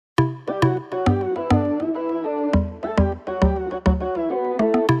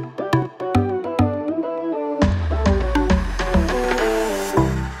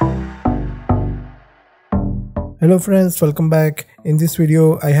Hello friends, welcome back. In this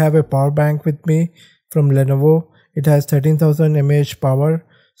video I have a power bank with me from Lenovo. It has 13,000 mAh power.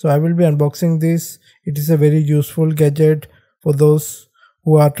 So I will be unboxing this. It is a very useful gadget for those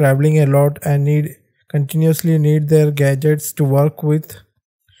who are traveling a lot and continuously need their gadgets to work with.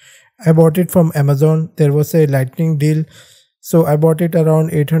 I bought it from Amazon. There was a lightning deal, so I bought it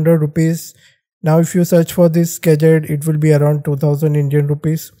around 800 rupees. Now if you search for this gadget, it will be around 2000 Indian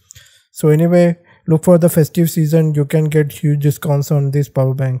rupees. So anyway, look for the festive season. You can get huge discounts on this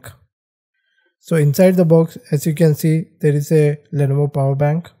power bank. So inside the box, as you can see, there is a Lenovo power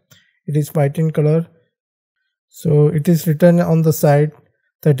bank. It is white in color. So it is written on the side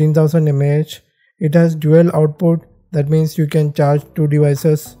 13,000 mAh. It has dual output. That means you can charge two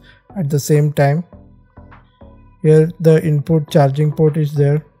devices at the same time. Here the input charging port is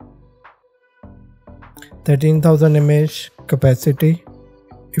there. 13,000 mAh capacity.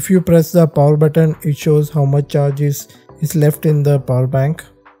 If you press the power button, it shows how much charge is left in the power bank.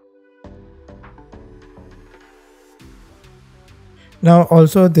 Now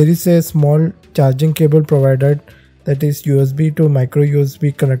also there is a small charging cable provided, that is USB to micro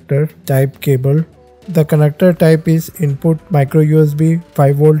USB connector type cable. The connector type is input micro USB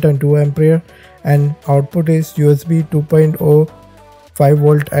 5 volt and 2 ampere and output is USB 2.0 5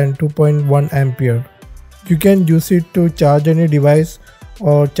 volt and 2.1 ampere. You can use it to charge any device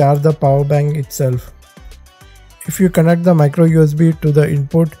or charge the power bank itself. If you connect the micro USB to the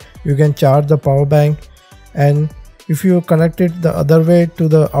input, you can charge the power bank, and if you connect it the other way to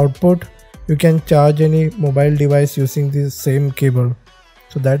the output, you can charge any mobile device using this same cable.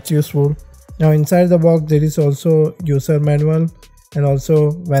 So that's useful. Now inside the box there is also user manual and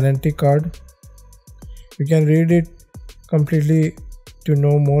also warranty card. You can read it completely to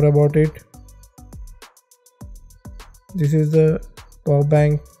know more about it. This is the power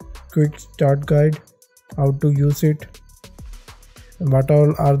bank quick start guide, how to use it and what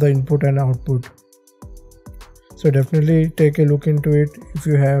all are the input and output. So definitely take a look into it if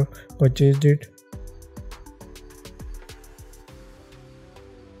you have purchased it.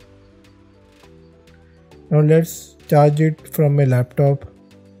 Now let's charge it from a laptop.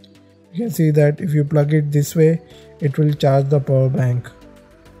 You can see that if you plug it this way, it will charge the power bank,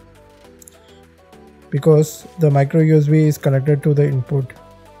 because the micro USB is connected to the input.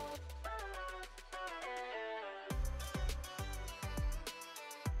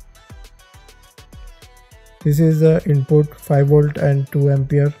 This is the input 5 volt and 2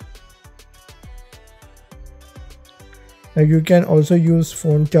 ampere. Now you can also use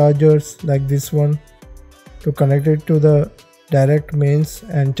phone chargers like this one to connect it to the direct mains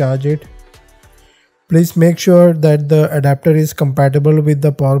and charge it. Please make sure that the adapter is compatible with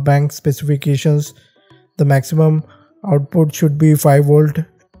the power bank specifications. The maximum output should be 5 volt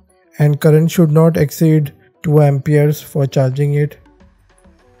and current should not exceed 2 amperes for charging it.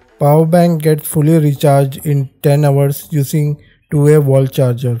 Power bank gets fully recharged in 10 hours using 2A wall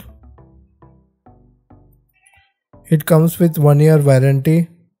charger. It comes with 1 year warranty.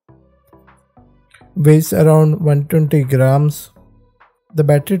 Weighs around 120 grams. The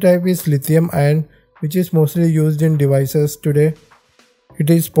battery type is lithium ion, which is mostly used in devices today. It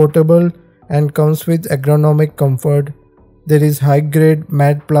is portable and comes with ergonomic comfort. There is high grade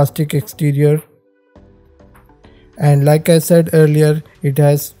matte plastic exterior, and like I said earlier, it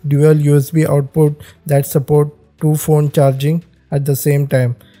has dual USB output that support two phone charging at the same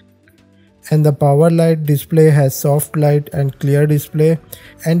time. And the power light display has soft light and clear display,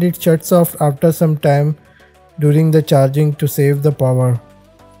 and it shuts off after some time during the charging to save the power.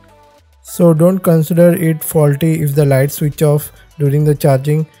 So don't consider it faulty if the lights switch off during the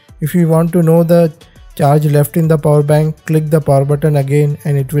charging. If you want to know the charge left in the power bank, click the power button again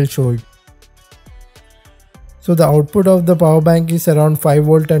and it will show it. So the output of the power bank is around 5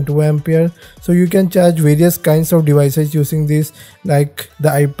 volt and 2 ampere. So you can charge various kinds of devices using this, like the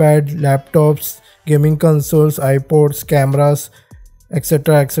iPad, laptops, gaming consoles, iPods, cameras,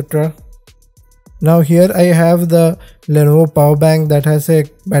 etc, etc. Now here I have the Lenovo power bank that has a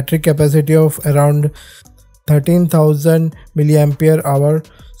battery capacity of around 13,000 milliampere hour.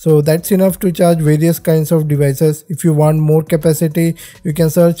 So that's enough to charge various kinds of devices. If you want more capacity, you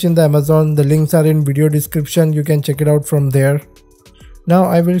can search in the Amazon. The links are in video description. You can check it out from there. Now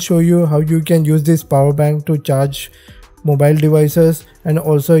I will show you how you can use this power bank to charge mobile devices and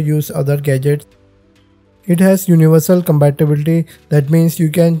also use other gadgets. It has universal compatibility. That means you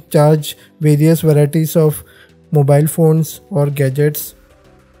can charge various varieties of mobile phones or gadgets.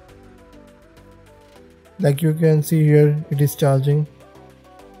 Like you can see here, it is charging.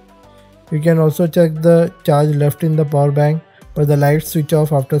 You can also check the charge left in the power bank, but the lights switch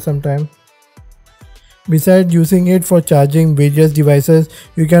off after some time. Besides using it for charging various devices,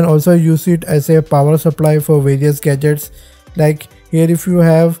 you can also use it as a power supply for various gadgets. Like here, if you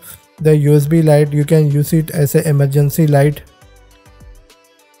have the USB light, you can use it as an emergency light.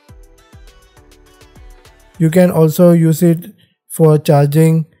 You can also use it for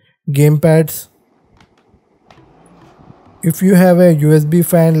charging gamepads. If you have a USB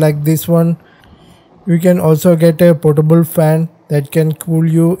fan like this one, you can also get a portable fan that can cool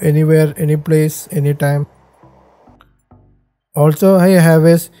you anywhere, any place, anytime. Also, I have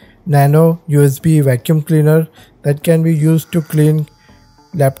a nano USB vacuum cleaner that can be used to clean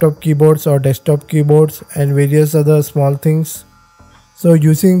laptop keyboards or desktop keyboards and various other small things. So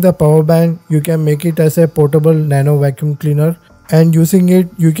using the power bank, you can make it as a portable nano vacuum cleaner, and using it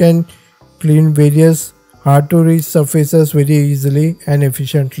you can clean various hard to reach surfaces very easily and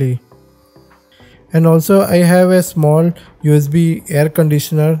efficiently. And also I have a small USB air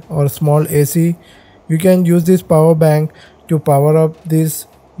conditioner or small AC. You can use this power bank to power up this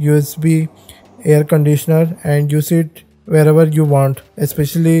USB air conditioner and use it wherever you want,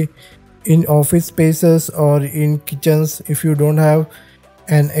 especially in office spaces or in kitchens. If you don't have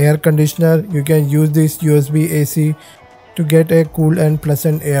an air conditioner, you can use this USB AC to get a cool and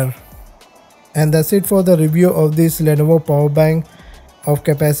pleasant air. And that's it for the review of this Lenovo power bank of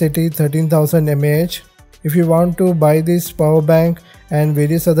capacity 13,000 mAh. If you want to buy this power bank and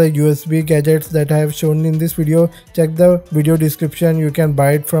various other USB gadgets that I have shown in this video, check the video description, you can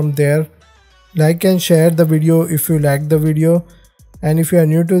buy it from there. Like and share the video if you like the video, and if you are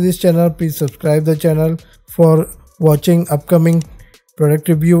new to this channel, please subscribe the channel for watching upcoming product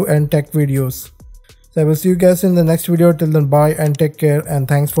review and tech videos. So I will see you guys in the next video. Till then, bye and take care, and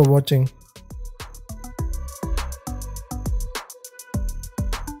thanks for watching.